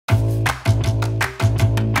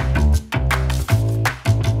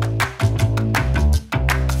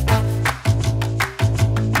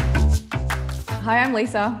Hi, I'm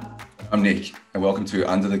Lisa. I'm Nick, and welcome to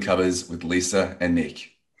Under the Covers with Lisa and Nick.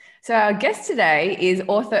 So, our guest today is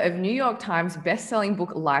author of New York Times best-selling book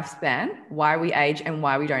Lifespan: Why We Age and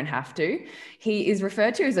Why We Don't Have to. He is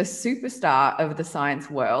referred to as a superstar of the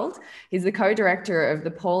science world. He's the co-director of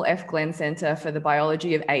the Paul F. Glenn Center for the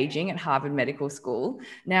Biology of Aging at Harvard Medical School.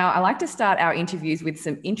 Now, I like to start our interviews with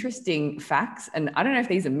some interesting facts, and I don't know if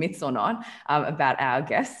these are myths or not, about our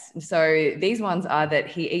guests. So these ones are that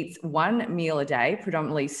he eats one meal a day,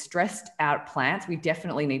 predominantly stressed out plants. We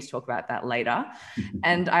definitely need to talk about that later.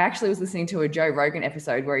 And I actually was listening to a Joe Rogan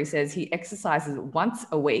episode where he says he exercises once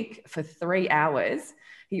a week for 3 hours.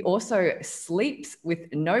 He also sleeps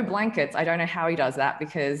with no blankets. I don't know how he does that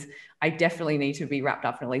because I definitely need to be wrapped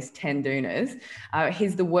up in at least 10 doonas.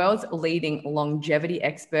 He's the world's leading longevity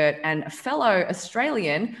expert and fellow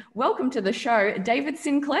Australian. Welcome to the show, David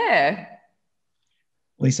Sinclair.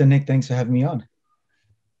 Lisa, Nick, thanks for having me on.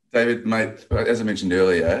 David, mate, as I mentioned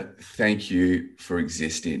earlier, thank you for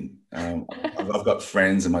existing. I've got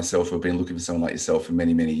friends and myself who have been looking for someone like yourself for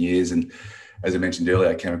many, many years. And as I mentioned earlier,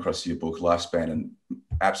 I came across your book, Lifespan, and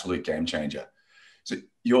absolute game changer. So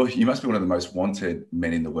you must be one of the most wanted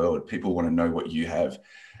men in the world. People want to know what you have.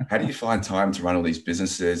 How do you find time to run all these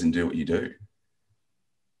businesses and do what you do?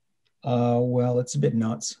 Well, it's a bit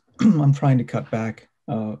nuts. I'm trying to cut back,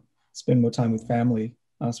 spend more time with family,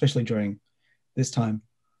 especially during this time.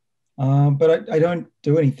 But I don't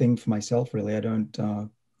do anything for myself, really. I don't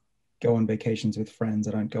go on vacations with friends.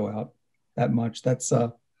 I don't go out that much. That's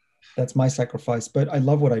my sacrifice. But I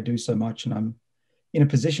love what I do so much, and I'm in a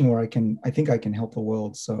position where I think I can help the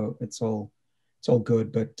world. So it's all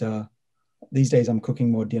good. But these days I'm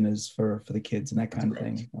cooking more dinners for the kids and that kind of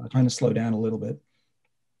thing. Trying to slow down a little bit.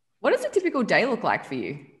 What does a typical day look like for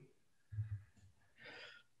you?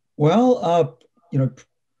 Well,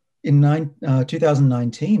 in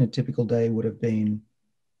 2019, a typical day would have been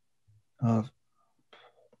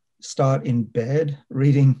start in bed,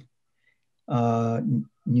 reading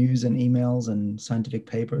news and emails and scientific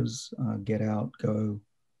papers, get out, go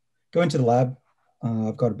into the lab.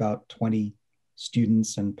 I've got about 20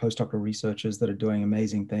 students and postdoctoral researchers that are doing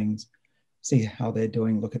amazing things, see how they're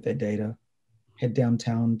doing, look at their data, head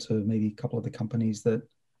downtown to maybe a couple of the companies that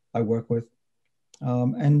I work with.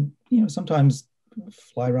 And, sometimes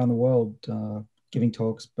fly around the world giving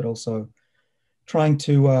talks, but also trying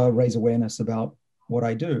to raise awareness about what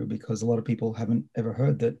I do, because a lot of people haven't ever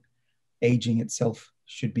heard that aging itself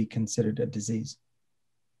should be considered a disease.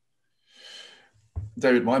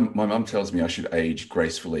 David, my mum tells me I should age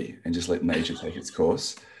gracefully and just let nature take its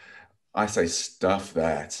course. I say stuff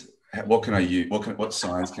that. What can I use? What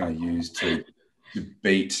science can I use to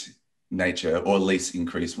beat nature, or at least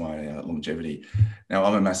increase my longevity? Now,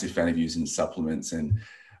 I'm a massive fan of using supplements, and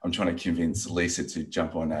I'm trying to convince Lisa to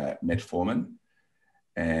jump on metformin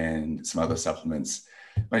and some other supplements.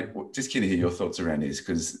 Mate, just keen to hear your thoughts around this,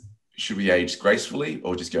 because should we age gracefully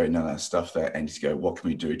or just go, no, stuff that, and just go, what can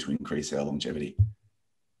we do to increase our longevity?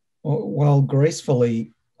 Well,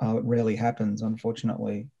 gracefully rarely happens,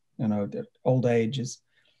 unfortunately. That old age is,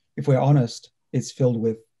 if we're honest, it's filled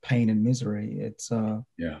with pain and misery. It's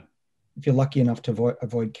if you're lucky enough to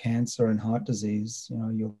avoid cancer and heart disease,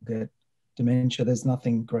 you'll get dementia. There's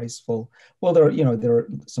nothing graceful. Well, there are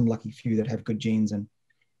some lucky few that have good genes and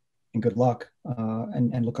good luck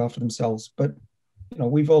and look after themselves. But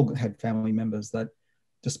we've all had family members that,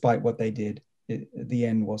 despite what they did, the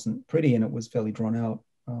end wasn't pretty and it was fairly drawn out.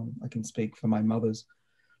 I can speak for my mother's.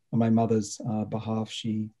 On my mother's behalf,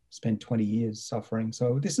 she spent 20 years suffering.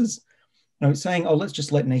 So this is, saying, "Oh, let's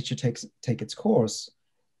just let nature take its course."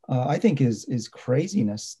 I think is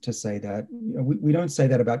craziness to say that. We don't say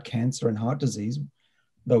that about cancer and heart disease,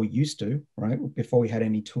 though we used to, right? Before we had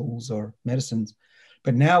any tools or medicines.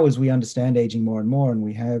 But now, as we understand aging more and more, and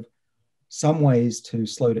we have some ways to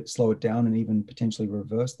slow it down and even potentially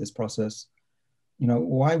reverse this process,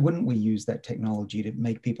 why wouldn't we use that technology to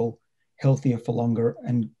make people healthier for longer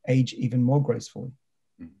and age even more gracefully?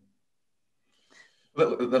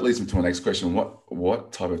 That leads me to my next question.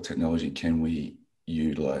 What type of technology can we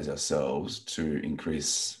utilize ourselves to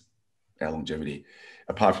increase our longevity,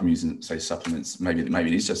 apart from using, say, supplements? Maybe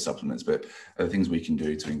it is just supplements, but are there things we can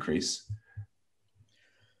do to increase?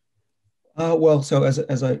 Well, so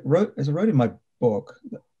as I wrote in my book,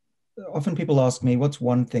 often people ask me, what's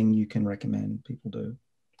one thing you can recommend people do?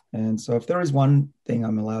 And so if there is one thing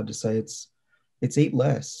I'm allowed to say, it's eat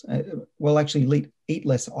less. Well, actually, eat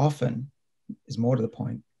less often is more to the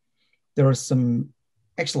point. There are some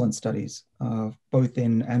excellent studies, both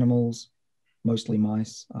in animals, mostly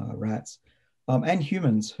mice, rats, and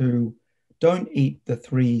humans, who don't eat the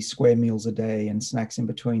 3 square meals a day and snacks in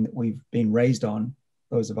between that we've been raised on,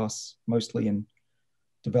 those of us mostly in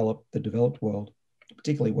the developed world,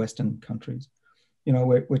 particularly Western countries. You know,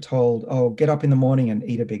 we're told, oh, get up in the morning and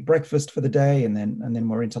eat a big breakfast for the day, and then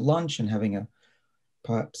we're into lunch and having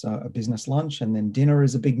perhaps a business lunch, and then dinner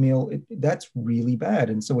is a big meal. That's really bad.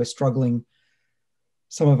 And so we're struggling.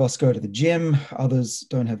 Some of us go to the gym, others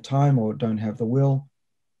don't have time or don't have the will.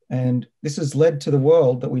 And this has led to the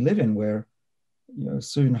world that we live in, where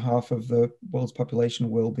soon half of the world's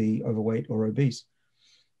population will be overweight or obese.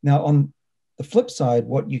 Now, on the flip side,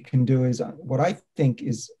 what you can do is what I think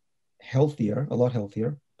is healthier, a lot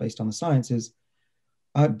healthier, based on the science, is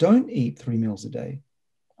don't eat 3 meals a day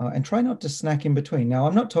and try not to snack in between. Now,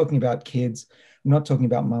 I'm not talking about kids. I'm not talking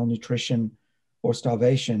about malnutrition or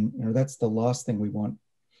starvation. That's the last thing we want.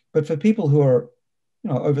 But for people who are,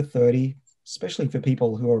 over 30, especially for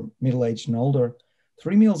people who are middle-aged and older,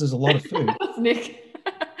 3 meals is a lot of food. Nick.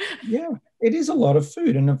 Yeah, it is a lot of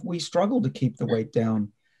food. And if we struggle to keep the weight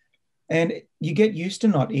down, and you get used to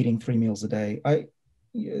not eating 3 meals a day.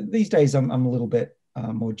 These days, I'm a little bit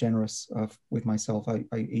more generous with myself. I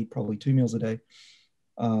eat probably 2 meals a day.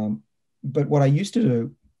 But what I used to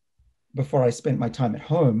do before I spent my time at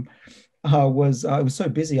home was I was so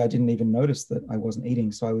busy I didn't even notice that I wasn't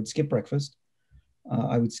eating. So I would skip breakfast,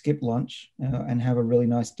 I would skip lunch, and have a really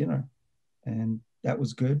nice dinner, and that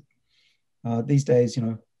was good. These days,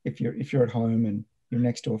 if you're at home and you're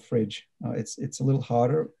next to a fridge, it's a little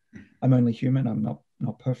harder. I'm only human. I'm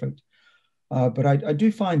not perfect. But I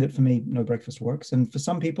do find that for me, no breakfast works. And for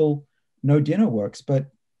some people, no dinner works.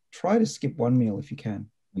 But try to skip one meal if you can.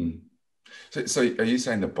 Mm. So are you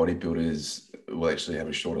saying that bodybuilders will actually have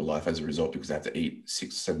a shorter life as a result because they have to eat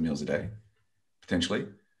 6 or 7 meals a day, potentially?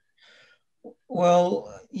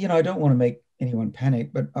 Well, I don't want to make anyone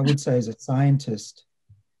panic, but I would say as a scientist,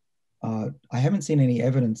 I haven't seen any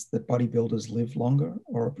evidence that bodybuilders live longer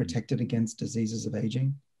or are protected against diseases of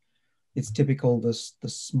aging. It's typical the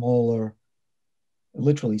smaller,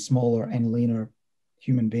 literally smaller and leaner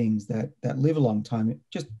human beings that live a long time.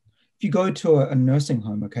 Just if you go to a nursing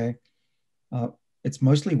home, okay, it's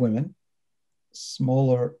mostly women,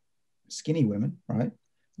 smaller, skinny women, right?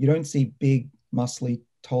 You don't see big, muscly,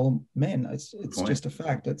 tall men. It's just a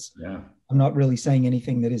fact. I'm not really saying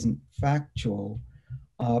anything that isn't factual.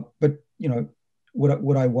 But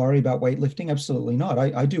would I worry about weightlifting? Absolutely not.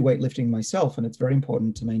 I do weightlifting myself, and it's very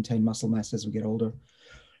important to maintain muscle mass as we get older.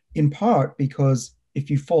 In part because if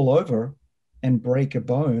you fall over and break a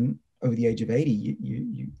bone over the age of 80,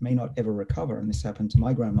 you may not ever recover. And this happened to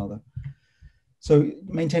my grandmother. So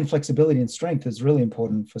maintain flexibility and strength is really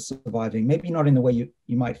important for surviving. Maybe not in the way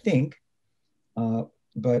you might think,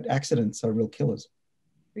 but accidents are real killers.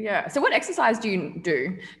 Yeah. So what exercise do you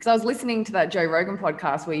do? Because I was listening to that Joe Rogan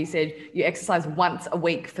podcast where you said you exercise once a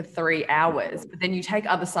week for 3 hours, but then you take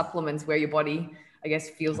other supplements where your body, I guess,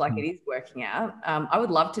 feels like it is working out. I would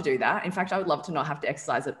love to do that. In fact, I would love to not have to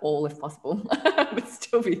exercise at all if possible, but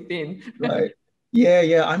still be thin. Right.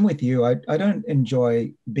 Yeah, I'm with you. I don't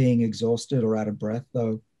enjoy being exhausted or out of breath,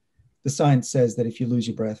 though. The science says that if you lose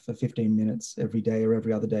your breath for 15 minutes every day or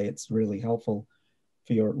every other day, it's really helpful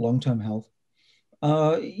for your long-term health.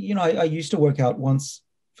 I used to work out once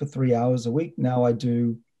for 3 hours a week. Now I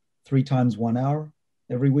do 3 times 1 hour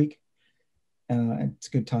every week. It's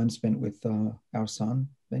a good time spent with our son,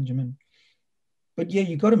 Benjamin. But yeah,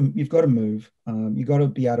 you've got to move. You've got to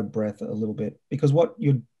be out of breath a little bit, because what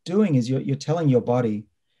you're doing is you're telling your body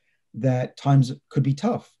that times could be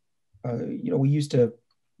tough. We used to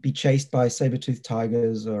be chased by saber-toothed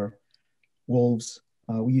tigers or wolves.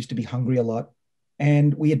 We used to be hungry a lot.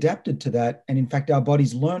 And we adapted to that. And in fact, our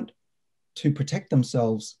bodies learned to protect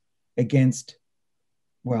themselves against,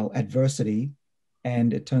 adversity.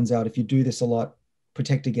 And it turns out if you do this a lot,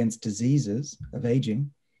 protect against diseases of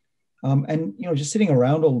aging. Just sitting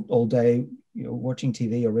around all day, watching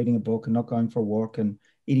TV or reading a book and not going for a walk and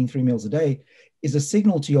eating 3 meals a day is a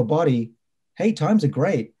signal to your body, hey, times are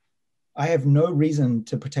great. I have no reason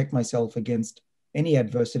to protect myself against any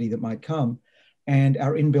adversity that might come. And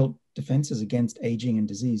our inbuilt defenses against aging and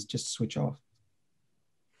disease just switch off.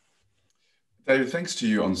 David, thanks to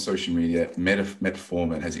you on social media,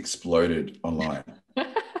 metformin has exploded online.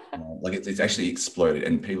 It's actually exploded,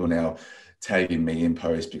 and people are now tagging me in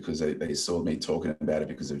posts because they saw me talking about it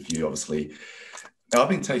because of you, obviously. Now, I've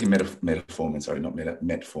been taking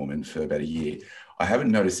metformin for about a year. I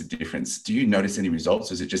haven't noticed a difference. Do you notice any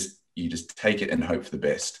results? Or is it just you just take it and hope for the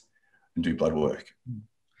best and do blood work?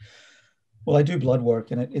 Well, I do blood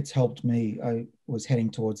work, and it's helped me. I was heading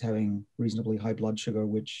towards having reasonably high blood sugar,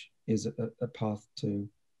 which is a path to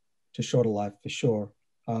shorter life for sure.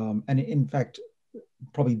 And in fact,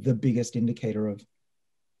 probably the biggest indicator of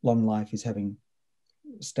long life is having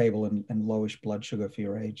stable and lowish blood sugar for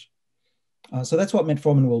your age. So that's what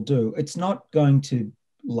metformin will do. It's not going to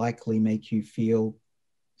likely make you feel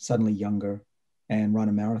suddenly younger and run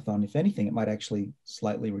a marathon. If anything, it might actually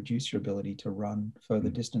slightly reduce your ability to run further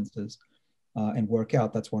distances and work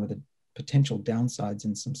out. That's one of the potential downsides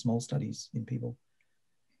in some small studies in people.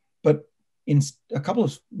 But in a couple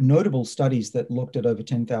of notable studies that looked at over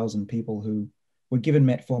 10,000 people who were given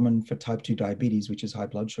metformin for type 2 diabetes, which is high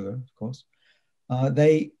blood sugar, of course,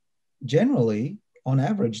 they generally, on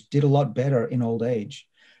average, did a lot better in old age.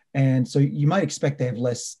 And so you might expect they have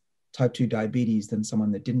less type 2 diabetes than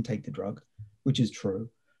someone that didn't take the drug, which is true.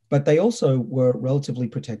 But they also were relatively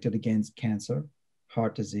protected against cancer,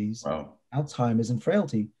 heart disease, Alzheimer's, and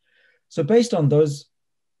frailty. So based on those,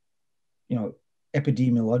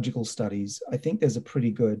 epidemiological studies, I think there's a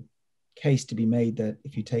pretty good case to be made that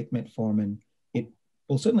if you take metformin, it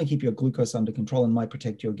will certainly keep your glucose under control and might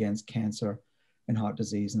protect you against cancer and heart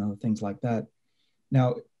disease and other things like that.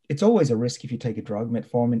 Now, it's always a risk if you take a drug.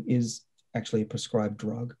 Metformin is actually a prescribed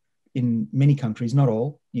drug in many countries, not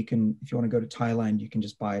all. You can, if you want to go to Thailand, you can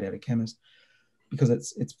just buy it at a chemist because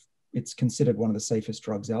it's considered one of the safest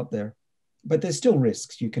drugs out there. But there's still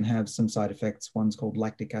risks. You can have some side effects. One's called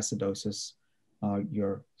lactic acidosis.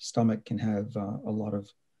 Your stomach can have a lot of,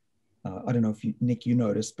 I don't know if Nick, you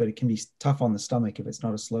noticed, but it can be tough on the stomach if it's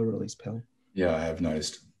not a slow release pill. Yeah, I have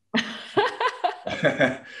noticed.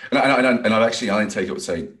 and I've actually only take it,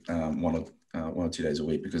 say, 1 or 2 days a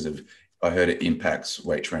week because I heard it impacts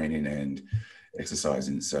weight training and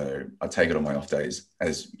exercising. So I take it on my off days,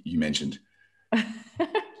 as you mentioned.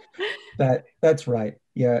 That's right.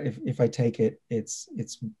 Yeah, if I take it, it's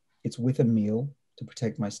with a meal to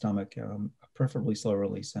protect my stomach, preferably slow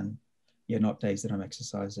release, and not days that I'm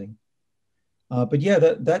exercising. But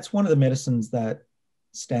yeah, that's one of the medicines that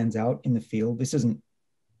stands out in the field. This isn't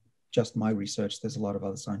just my research. There's a lot of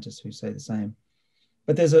other scientists who say the same.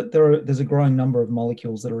 But there's a growing number of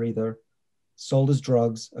molecules that are either sold as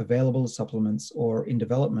drugs, available as supplements, or in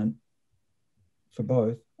development for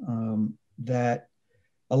both, that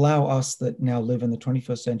allow us that now live in the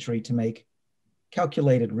 21st century to make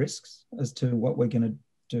calculated risks as to what we're going to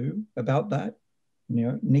do about that.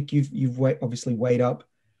 Nick, you've obviously weighed up.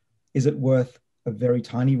 Is it worth a very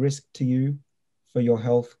tiny risk to you for your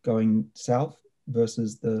health going south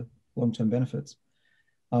versus the long-term benefits?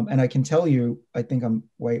 And I can tell you, I think I'm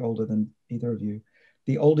way older than either of you.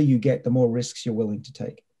 The older you get, the more risks you're willing to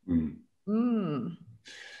take.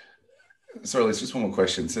 Sorry, let's just one more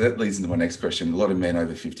question. So that leads into my next question. A lot of men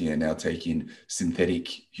over 50 are now taking synthetic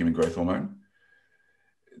human growth hormone.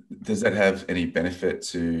 Does that have any benefit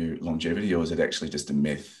to longevity, or is it actually just a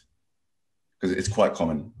myth? Because it's quite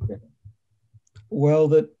common. Well,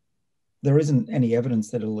 there isn't any evidence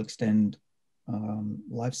that it'll extend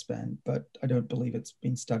lifespan, but I don't believe it's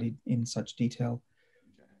been studied in such detail.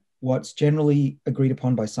 What's generally agreed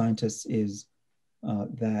upon by scientists is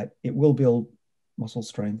that it will build muscle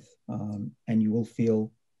strength, and you will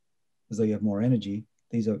feel as though you have more energy.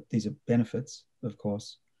 These are benefits, of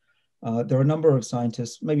course. There are a number of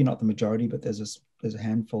scientists, maybe not the majority, but there's a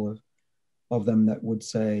handful of them that would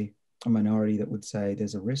say, a minority that would say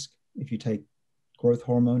there's a risk. If you take growth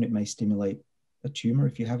hormone, it may stimulate a tumor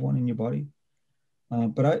if you have one in your body.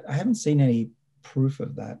 But I haven't seen any proof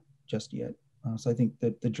of that just yet. So I think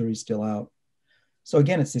that the jury's still out. So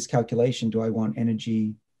again, it's this calculation. Do I want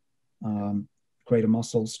energy, greater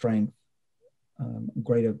muscle strength,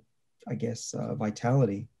 greater, I guess,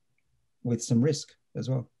 vitality with some risk as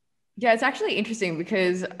well? Yeah, it's actually interesting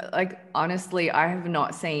because, honestly, I have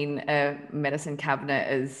not seen a medicine cabinet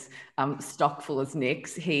as stock full as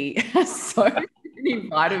Nick's. He has so many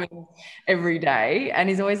vitamins every day, and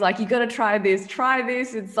he's always like, "You got to try this, try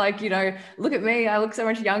this." It's like, look at me, I look so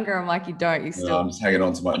much younger. I'm like, you don't. You still. No, I'm just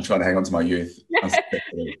I'm trying to hang on to my youth.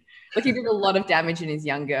 Like he did a lot of damage in his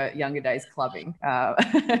younger days clubbing,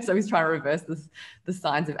 so he's trying to reverse the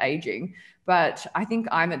signs of aging. But I think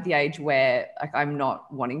I'm at the age where I'm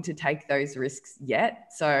not wanting to take those risks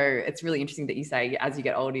yet. So it's really interesting that you say as you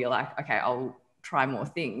get older, you're like, okay, I'll try more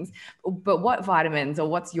things. But what vitamins, or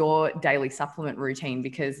what's your daily supplement routine?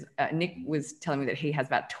 Because Nick was telling me that he has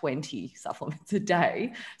about 20 supplements a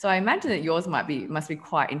day. So I imagine that yours must be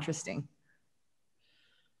quite interesting.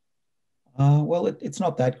 Well, it's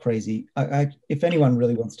not that crazy. If anyone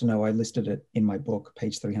really wants to know, I listed it in my book,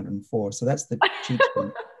 page 304. So that's the cheat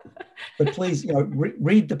sheet. But please,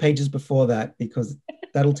 read the pages before that, because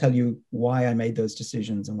that'll tell you why I made those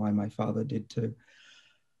decisions and why my father did too.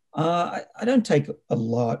 I don't take a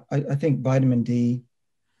lot. I think vitamin D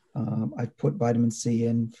I've put vitamin C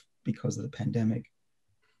in because of the pandemic.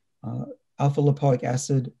 Alpha lipoic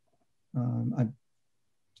acid.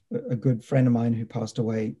 A good friend of mine who passed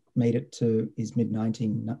away made it to his mid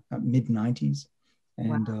 90s,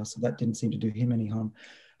 and Wow. so that didn't seem to do him any harm.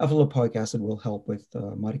 Alpha lipoic acid will help with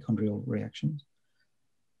mitochondrial reactions.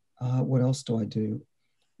 What else do I do?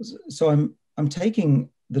 So I'm taking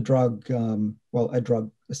the drug,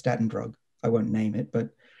 a statin drug. I won't name it, but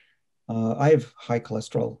I have high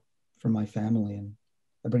cholesterol from my family, and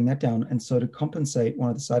I bring that down. And so to compensate, one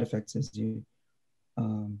of the side effects is you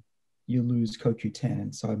lose CoQ10,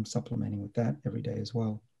 and so I'm supplementing with that every day as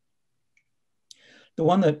well. The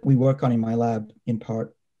one that we work on in my lab, in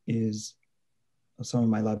part, is some of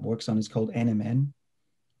my lab works on is called NMN,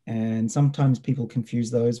 and sometimes people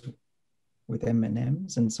confuse those with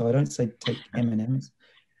M&Ms, and so I don't say take M&Ms.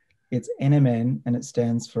 It's NMN, and it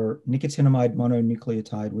stands for nicotinamide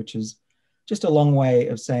mononucleotide, which is just a long way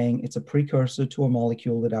of saying it's a precursor to a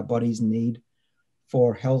molecule that our bodies need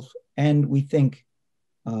for health, and we think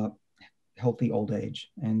healthy old age.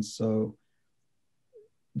 And so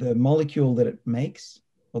the molecule that it makes,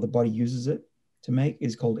 or the body uses it to make,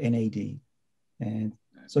 is called NAD. And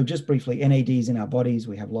so just briefly, NAD is in our bodies.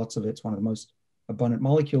 We have lots of it. It's one of the most abundant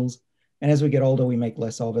molecules. And as we get older, we make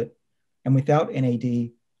less of it. And without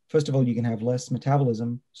NAD, first of all, you can have less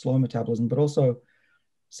metabolism, slow metabolism, but also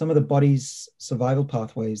some of the body's survival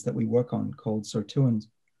pathways that we work on called sirtuins.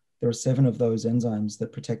 There are 7 of those enzymes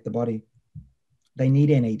that protect the body. They need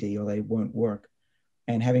NAD or they won't work.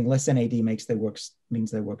 And having less NAD means they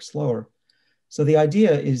work slower. So the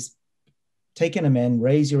idea is take NMN,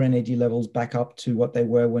 raise your NAD levels back up to what they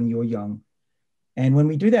were when you were young. And when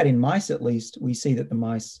we do that in mice, at least, we see that the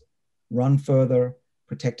mice run further,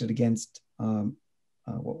 protected against,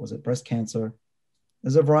 breast cancer.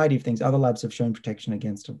 There's a variety of things. Other labs have shown protection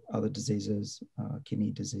against other diseases,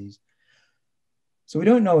 kidney disease. So we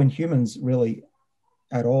don't know in humans really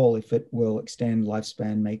at all if it will extend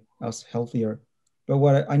lifespan, make us healthier. But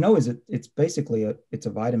what I know is it's basically it's a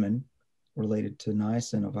vitamin related to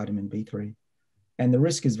niacin or vitamin B3, and the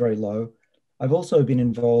risk is very low. I've also been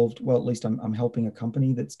involved, well, at least I'm helping a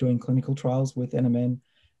company that's doing clinical trials with NMN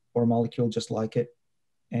or a molecule just like it.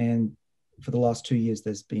 And for the last 2 years,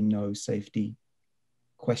 there's been no safety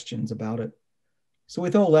questions about it. So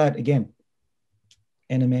with all that, again,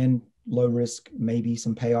 NMN, low risk, maybe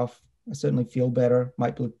some payoff. I certainly feel better,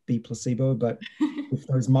 might be placebo, but if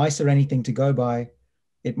those mice are anything to go by,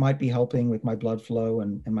 it might be helping with my blood flow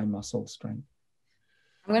and my muscle strength.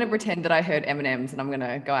 I'm going to pretend that I heard M&Ms and I'm going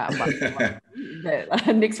to go out and buy some.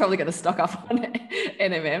 But Nick's probably going to stock up on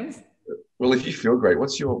M&Ms. Well, if you feel great,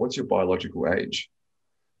 what's your biological age?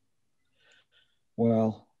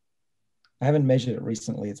 Well, I haven't measured it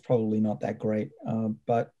recently. It's probably not that great.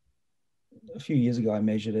 But a few years ago, I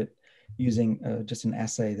measured it using just an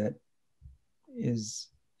assay that it's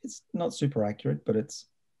not super accurate, but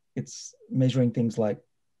it's measuring things like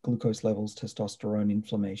glucose levels, testosterone,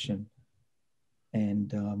 inflammation.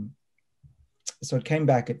 And so it came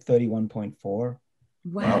back at 31.4.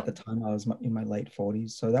 Wow. At the time, I was in my late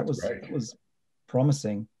 40s. So that was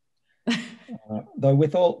promising. Though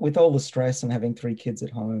with all the stress and having 3 kids at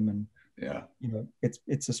home, and yeah,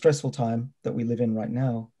 it's a stressful time that we live in right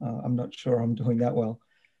now. I'm not sure I'm doing that well,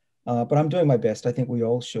 but I'm doing my best. I think we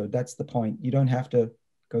all should. That's the point. You don't have to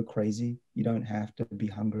go crazy. You don't have to be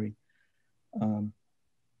hungry,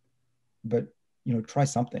 but try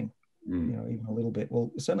something. Even a little bit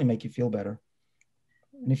will certainly make you feel better.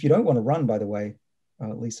 And if you don't want to run, by the way,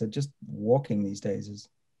 Lisa, just walking these days is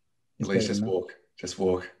at least just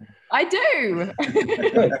walk. I do.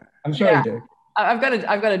 Good. I'm sure you do. I've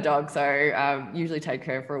got a dog, so usually take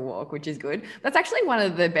her for a walk, which is good. That's actually one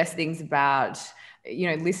of the best things about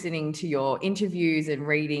listening to your interviews and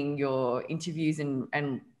reading your interviews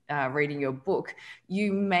and reading your book.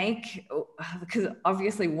 You make, because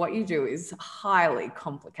obviously what you do is highly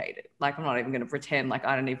complicated. Like, I'm not even going to pretend like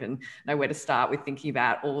I don't even know where to start with thinking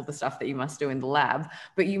about all of the stuff that you must do in the lab,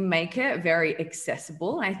 but you make it very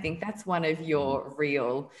accessible. And I think that's one of your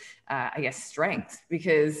real, strengths,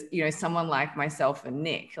 because, someone like myself and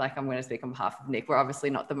Nick, like I'm going to speak on behalf of Nick, we're obviously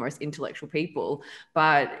not the most intellectual people,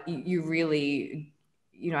 but you really,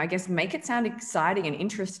 make it sound exciting and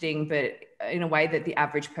interesting, but in a way that the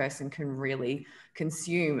average person can really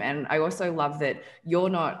consume. And I also love that you're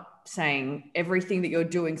not saying everything that you're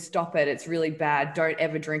doing, stop it. It's really bad. Don't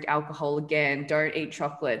ever drink alcohol again. Don't eat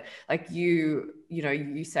chocolate. Like you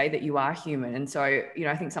say that you are human. And so,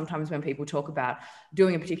 I think sometimes when people talk about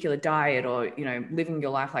doing a particular diet or, living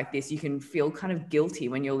your life like this, you can feel kind of guilty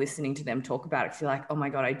when you're listening to them talk about it. Feel like, oh my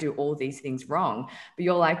God, I do all these things wrong. But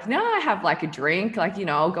you're like, no, I have like a drink. Like,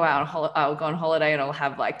 I'll go I'll go on holiday and I'll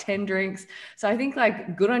have like 10 drinks. So I think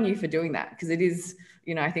like good on you for doing that, because it is,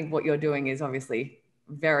 I think what you're doing is obviously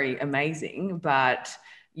very amazing, but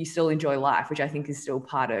you still enjoy life, which I think is still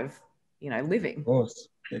part of, living. Of course.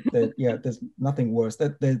 Yeah, there's nothing worse.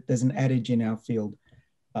 There's an adage in our field.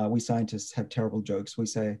 We scientists have terrible jokes. We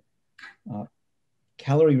say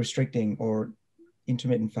calorie restricting or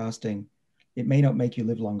intermittent fasting, it may not make you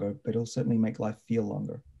live longer, but it'll certainly make life feel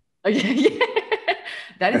longer. Okay, yeah.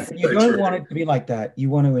 That is you don't want it to be like that. You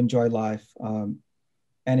want to enjoy life. And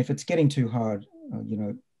if it's getting too hard,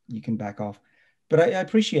 you can back off. But I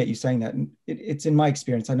appreciate you saying that. And it's in my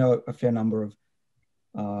experience, I know a fair number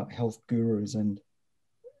of health gurus, and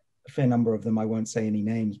a fair number of them, I won't say any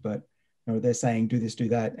names, but they're saying do this, do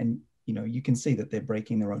that. And, you can see that they're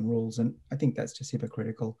breaking their own rules. And I think that's just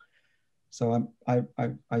hypocritical. So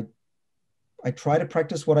I try to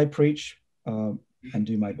practice what I preach and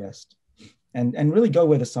do my best and really go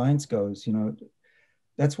where the science goes.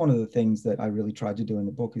 That's one of the things that I really tried to do in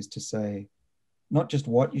the book, is to say, not just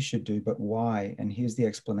what you should do, but why. And here's the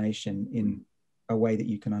explanation in a way that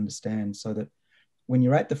you can understand, so that when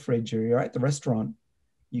you're at the fridge or you're at the restaurant,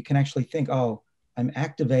 you can actually think, oh, I'm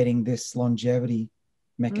activating this longevity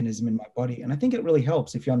mechanism in my body. And I think it really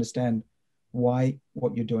helps if you understand why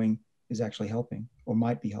what you're doing is actually helping or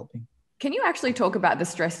might be helping. Can you actually talk about the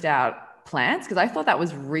stressed out plants? Because I thought that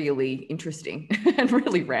was really interesting and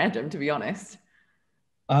really random, to be honest.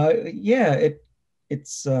 Yeah,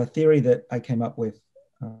 it's a theory that I came up with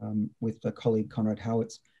a colleague, Conrad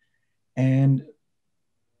Howitz. And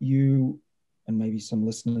you, and maybe some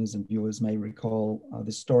listeners and viewers may recall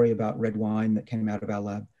the story about red wine that came out of our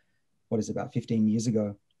lab, about 15 years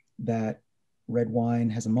ago, that red wine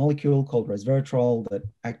has a molecule called resveratrol that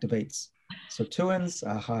activates sirtuins.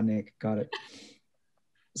 Aha, Nick, got it.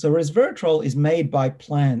 So resveratrol is made by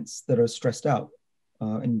plants that are stressed out.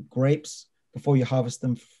 And grapes, before you harvest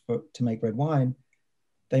them to make red wine,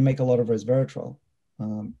 they make a lot of resveratrol.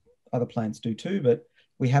 Other plants do too, but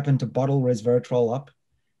we happen to bottle resveratrol up,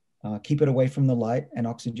 keep it away from the light and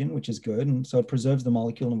oxygen, which is good. And so it preserves the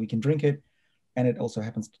molecule and we can drink it. And it also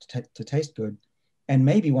happens to taste good. And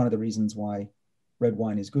maybe one of the reasons why red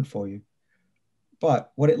wine is good for you.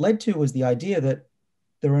 But what it led to was the idea that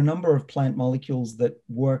there are a number of plant molecules that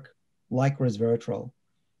work like resveratrol.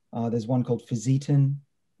 There's one called fisetin,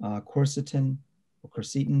 quercetin, or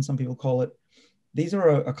quercetin, some people call it. These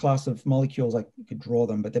are a class of molecules, like you could draw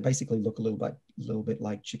them, but they basically look a little bit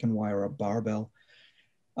like chicken wire or a barbell.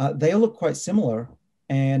 They all look quite similar,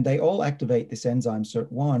 and they all activate this enzyme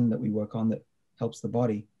SIRT1 that we work on that helps the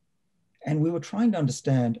body. And we were trying to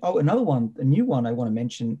understand, another one, a new one I want to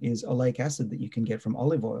mention is oleic acid that you can get from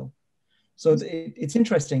olive oil. So it's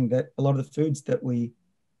interesting that a lot of the foods that we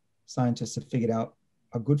scientists have figured out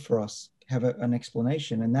are good for us have an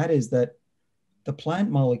explanation. And that is that the plant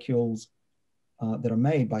molecules that are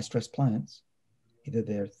made by stressed plants, either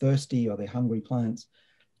they're thirsty or they're hungry plants,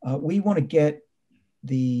 we want to get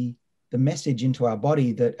the message into our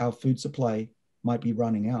body that our food supply might be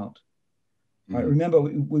running out. Right? Remember,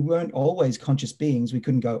 we weren't always conscious beings. We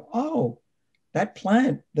couldn't go, oh, that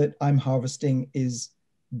plant that I'm harvesting is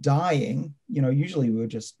dying. Usually we were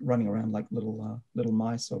just running around like little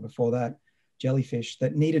mice, or before that, jellyfish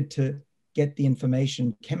that needed to get the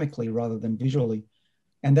information chemically rather than visually.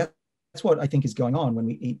 And that's what I think is going on when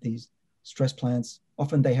we eat these stress plants.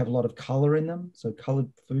 Often they have a lot of color in them, so colored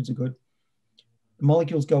foods are good. The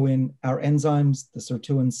molecules go in, our enzymes, the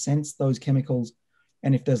sirtuins, sense those chemicals,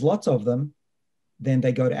 and if there's lots of them, then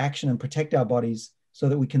they go to action and protect our bodies so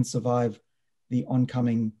that we can survive the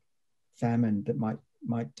oncoming famine that might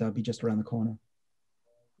be just around the corner.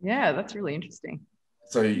 Yeah, that's really interesting.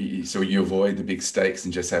 So you avoid the big steaks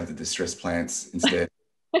and just have the distressed plants instead?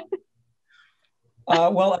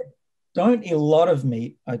 Well, I don't eat a lot of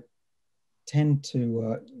meat. I tend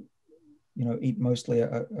to, eat mostly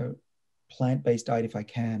a plant-based diet if I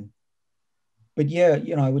can. But yeah,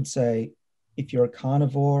 I would say if you're a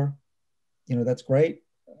carnivore, that's great.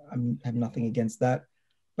 I have nothing against that.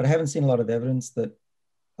 But I haven't seen a lot of evidence that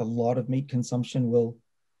a lot of meat consumption will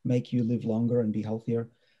make you live longer and be healthier.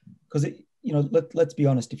 Because, let's be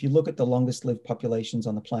honest, if you look at the longest lived populations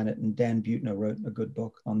on the planet, and Dan Buettner wrote a good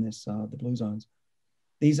book on this, The Blue Zones,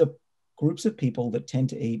 these are groups of people that tend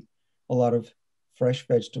to eat a lot of fresh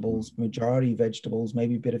vegetables, majority vegetables,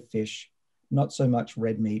 maybe a bit of fish, not so much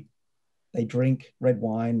red meat. They drink red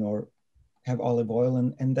wine or have olive oil,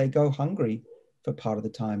 and they go hungry for part of the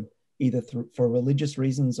time, either for religious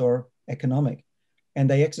reasons or economic. And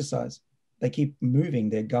they exercise. They keep moving.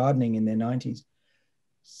 They're gardening in their 90s.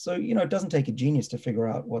 So, it doesn't take a genius to figure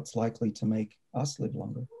out what's likely to make us live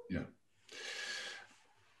longer. Yeah.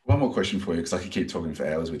 One more question for you, because I could keep talking for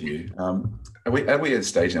hours with you. Are we at a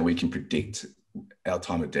stage now we can predict our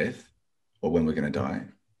time of death or when we're going to die?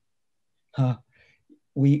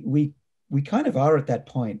 We kind of are at that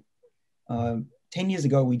point. 10 years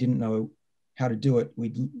ago, we didn't know how to do it.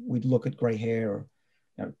 We'd look at gray hair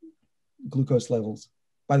or glucose levels.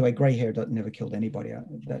 By the way, gray hair never killed anybody.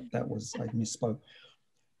 That was, I misspoke.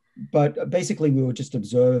 But basically, we were just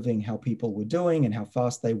observing how people were doing and how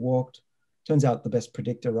fast they walked. Turns out the best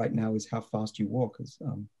predictor right now is how fast you walk.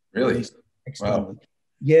 Really? Wow.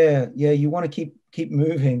 Yeah. You want to keep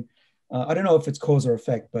moving. I don't know if it's cause or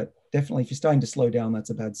effect, but definitely if you're starting to slow down, that's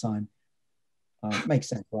a bad sign. Makes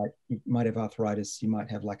sense, right? You might have arthritis, you might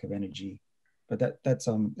have lack of energy, but that's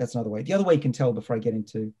another way. The other way you can tell before I get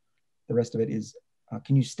into the rest of it is,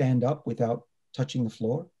 can you stand up without touching the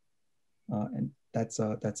floor? And that's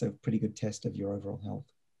a pretty good test of your overall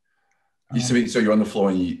health. So you're on the floor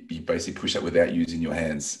and you basically push up without using your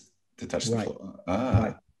hands to touch the floor.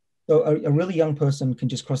 Right. So a really young person can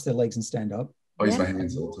just cross their legs and stand up. I use my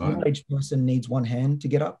hands all the time. A middle-aged person needs one hand to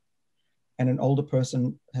get up, and an older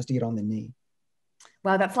person has to get on their knee.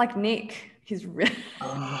 Wow, that's like Nick. He's really...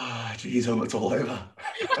 geez, it's all over.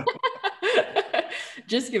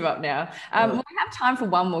 Just give up now. We have time for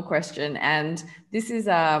one more question. And this is,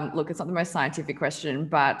 look, it's not the most scientific question,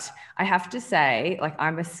 but I have to say, like,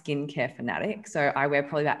 I'm a skincare fanatic. So I wear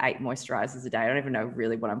probably about 8 moisturizers a day. I don't even know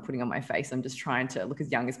really what I'm putting on my face. I'm just trying to look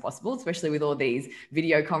as young as possible, especially with all these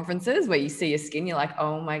video conferences where you see your skin. You're like,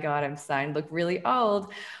 oh my God, I'm starting to look really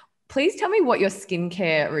old. Please tell me what your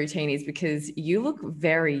skincare routine is, because you look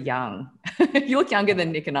very young. You look younger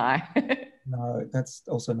than Nick and I. No, that's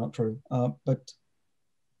also not true. But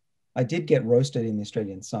I did get roasted in the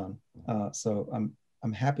Australian sun, so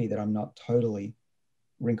I'm happy that I'm not totally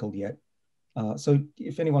wrinkled yet. So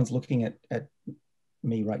if anyone's looking at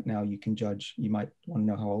me right now, you can judge. You might want to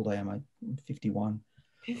know how old I am. I'm 51.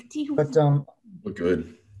 51. But we're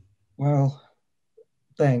good. Well,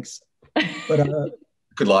 thanks. But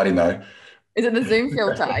good lighting though. Is it the Zoom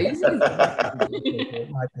filter? It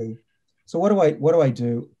might be. So what do I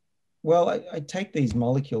do? Well, I take these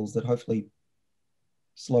molecules that hopefully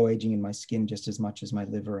slow aging in my skin just as much as my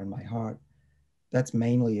liver and my heart. That's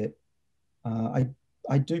mainly it.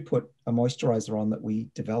 I do put a moisturizer on that we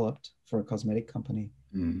developed for a cosmetic company.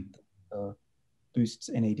 Boosts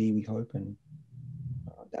NAD, we hope, and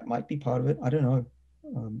that might be part of it. I don't know.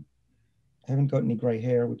 I haven't got any gray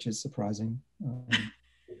hair, which is surprising.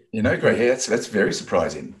 Gray hair, that's very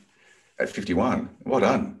surprising at 51. Well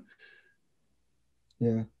done.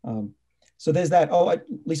 Yeah. So there's that.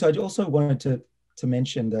 Lisa, I also wanted to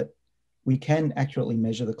mention that we can accurately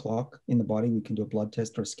measure the clock in the body. We can do a blood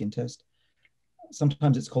test or a skin test.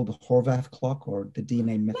 Sometimes it's called the Horvath clock or the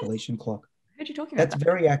DNA methylation clock. I heard you talking about that. That's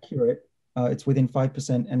very accurate. It's within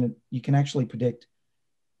 5%, and you can actually predict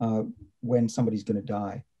when somebody's going to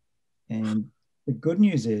die. And the good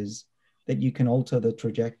news is that you can alter the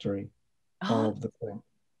trajectory of the clock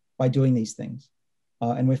by doing these things.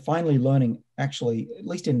 And we're finally learning, actually, at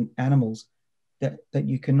least in animals, that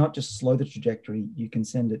you can not just slow the trajectory, you can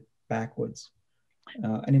send it backwards.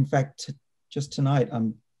 And in fact, just tonight,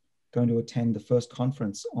 I'm going to attend the first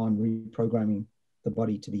conference on reprogramming the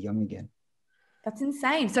body to be young again. That's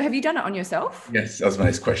insane. So have you done it on yourself? Yes, that was my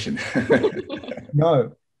next question.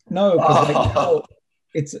 No,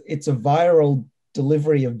 because it's a viral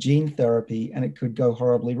delivery of gene therapy, and it could go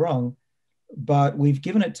horribly wrong. But we've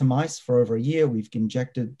given it to mice for over a year. We've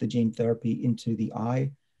injected the gene therapy into the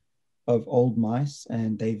eye of old mice,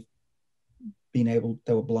 and they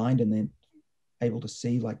were blind and then able to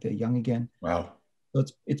see like they're young again. Wow. So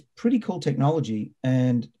it's pretty cool technology.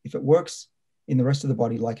 And if it works in the rest of the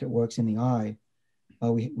body like it works in the eye,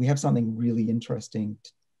 we have something really interesting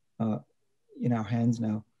in our hands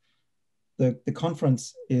now. The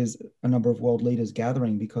conference is a number of world leaders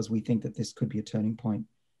gathering because we think that this could be a turning point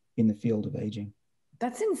in the field of aging.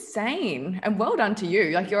 That's insane. And well done to you.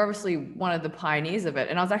 Like, you're obviously one of the pioneers of it.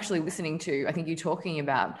 And I was actually listening to, I think you talking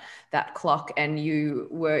about that clock, and you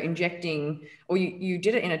were injecting, or you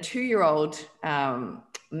did it in a 2-year-old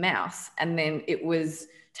mouse, and then it was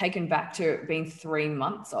taken back to being 3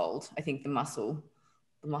 months old. I think the muscle.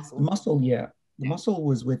 Yeah. The muscle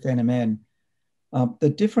was with NMN. The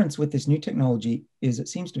difference with this new technology is it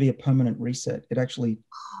seems to be a permanent reset. It actually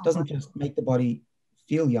doesn't just make the body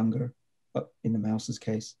feel younger, but in the mouse's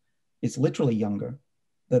case, it's literally younger,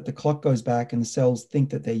 that the clock goes back and the cells think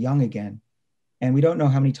that they're young again. And we don't know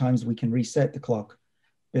how many times we can reset the clock,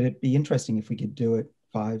 but it'd be interesting if we could do it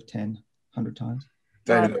 5, 10, 100 times.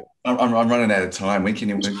 David, I'm running out of time. When can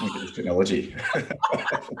we get this technology?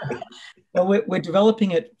 Well, we're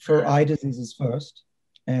developing it for eye diseases first,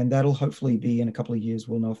 and that'll hopefully be in a couple of years.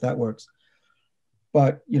 We'll know if that works.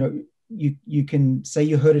 But you can say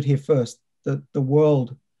you heard it here first. The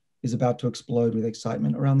world is about to explode with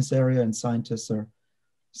excitement around this area, and scientists are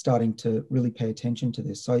starting to really pay attention to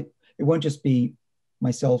this. So it won't just be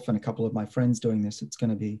myself and a couple of my friends doing this. It's going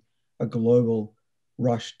to be a global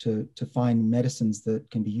rush to find medicines that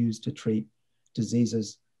can be used to treat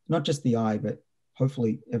diseases, not just the eye, but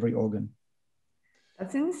hopefully every organ.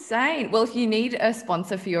 That's insane. Well, if you need a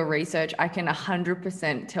sponsor for your research, I can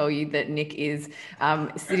 100% tell you that Nick is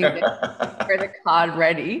sitting there credit card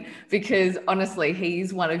ready, because honestly,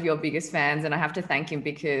 he's one of your biggest fans, and I have to thank him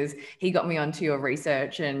because he got me onto your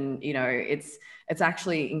research, and it's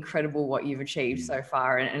actually incredible what you've achieved so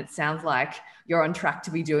far, and it sounds like you're on track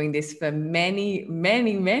to be doing this for many,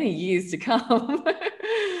 many, many years to come.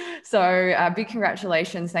 So big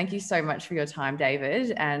congratulations. Thank you so much for your time,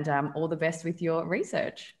 David, and all the best with your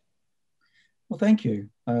research. Well, thank you.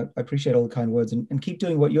 I appreciate all the kind words, and keep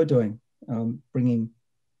doing what you're doing, bringing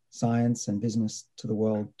science and business to the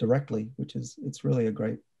world directly, it's really a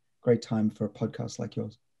great time for a podcast like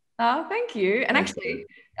yours. Oh, thank you. And actually,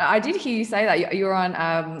 I did hear you say that you were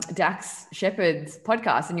on Dax Shepard's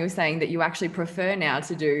podcast, and you were saying that you actually prefer now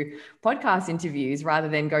to do podcast interviews rather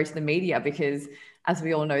than go to the media, because as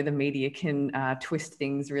we all know, the media can twist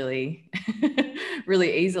things really,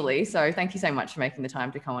 really easily. So thank you so much for making the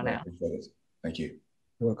time to come on out. Thank you.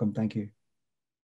 You're welcome. Thank you.